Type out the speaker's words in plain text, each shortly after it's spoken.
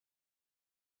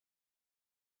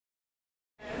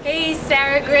Hey,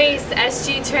 Sarah Grace,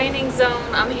 SG Training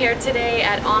Zone. I'm here today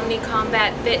at Omni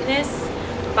Combat Fitness.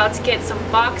 I'm about to get some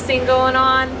boxing going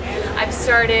on. I've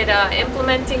started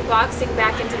implementing boxing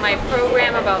back into my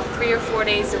program about 3 or 4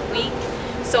 days a week.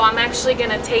 So I'm actually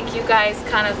going to take you guys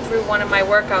kind of through one of my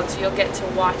workouts so you'll get to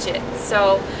watch it.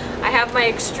 So I have my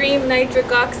Extreme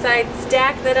Nitric Oxide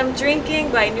Stack that I'm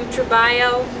drinking by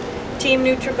NutraBio, Team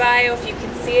NutraBio, if you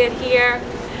can see it here.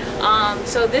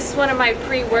 So this is one of my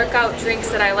pre-workout drinks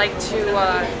that I like to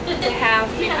have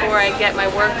before I get my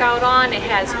workout on. It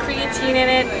has creatine in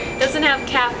it. It doesn't have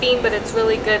caffeine, but it's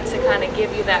really good to kind of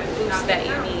give you that boost that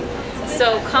you need.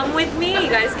 So come with me. You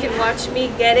guys can watch me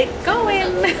get it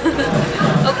going.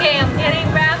 Okay, I'm getting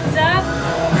wrapped up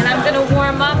and I'm going to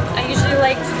warm up. I usually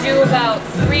like to do about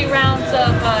 3 rounds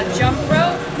of jump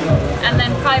rope and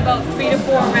then probably about 3 to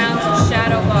 4 rounds of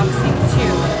shadow boxing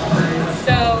too.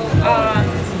 So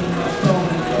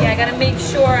yeah, I gotta make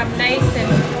sure I'm nice and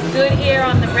good here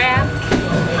on the wraps,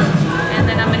 and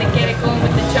then I'm gonna get it going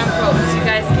with the jump rope so you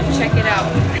guys can check it out.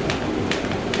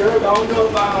 Girl, I don't know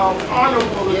about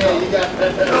honorable. Yeah, you got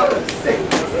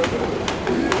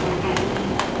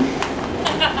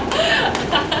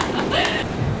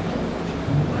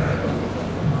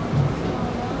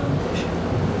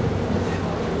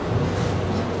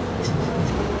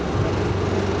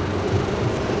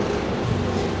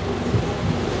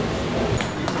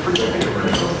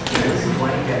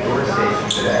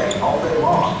today, all day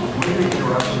long, with limited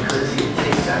interruption courtesy of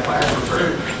Taste Sapphire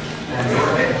Preferred. And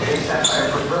you're at Taste Sapphire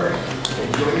Preferred.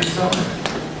 Enjoy your summer.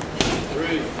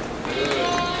 3, 4.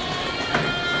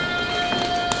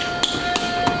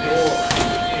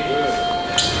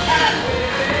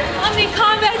 Omni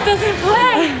Combat doesn't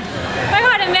play! My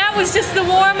God, and that was just the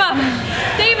warm-up.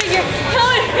 David, you're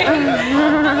killing me!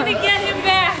 I'm gonna get him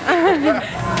back.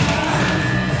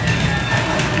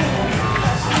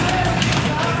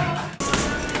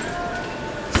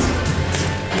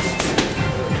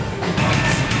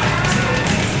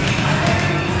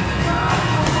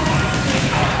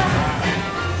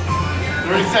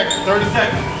 30 seconds, 30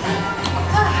 seconds.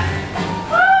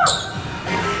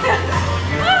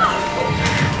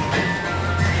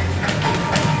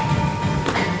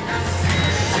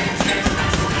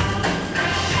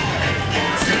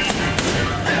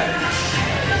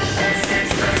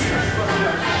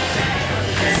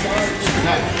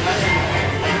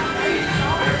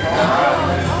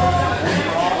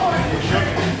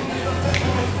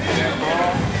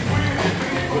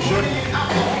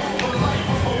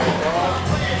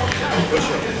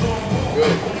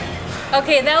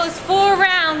 Okay, that was 4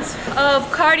 rounds of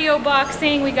cardio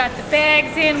boxing. We got the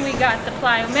bags in, we got the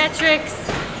plyometrics,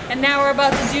 and now we're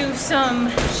about to do some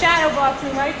shadow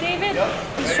boxing, right, David?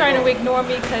 Yep. He's trying to ignore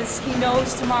me because he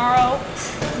knows tomorrow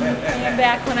I'm going to pay him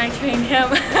back when I train him.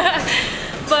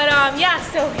 But yeah,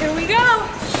 so here we go.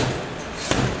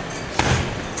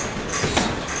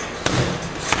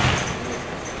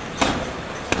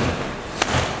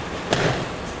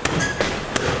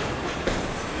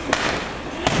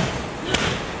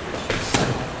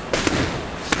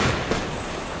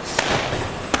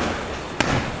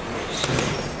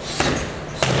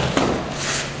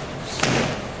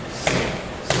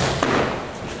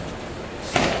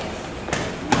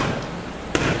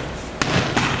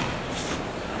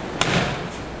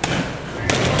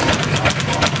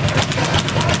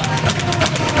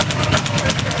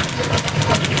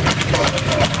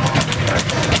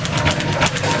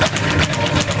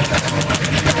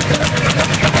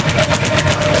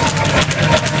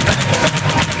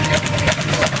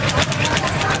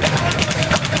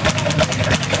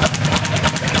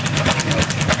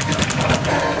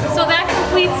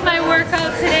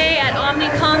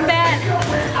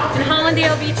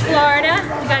 Hollandale Beach, Florida.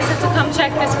 You guys have to come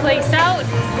check this place out.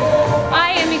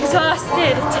 I am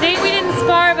exhausted. Today we didn't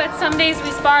spar, but some days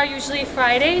we spar, usually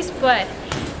Fridays, but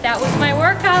that was my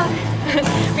workout.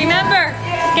 Remember,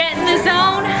 get in the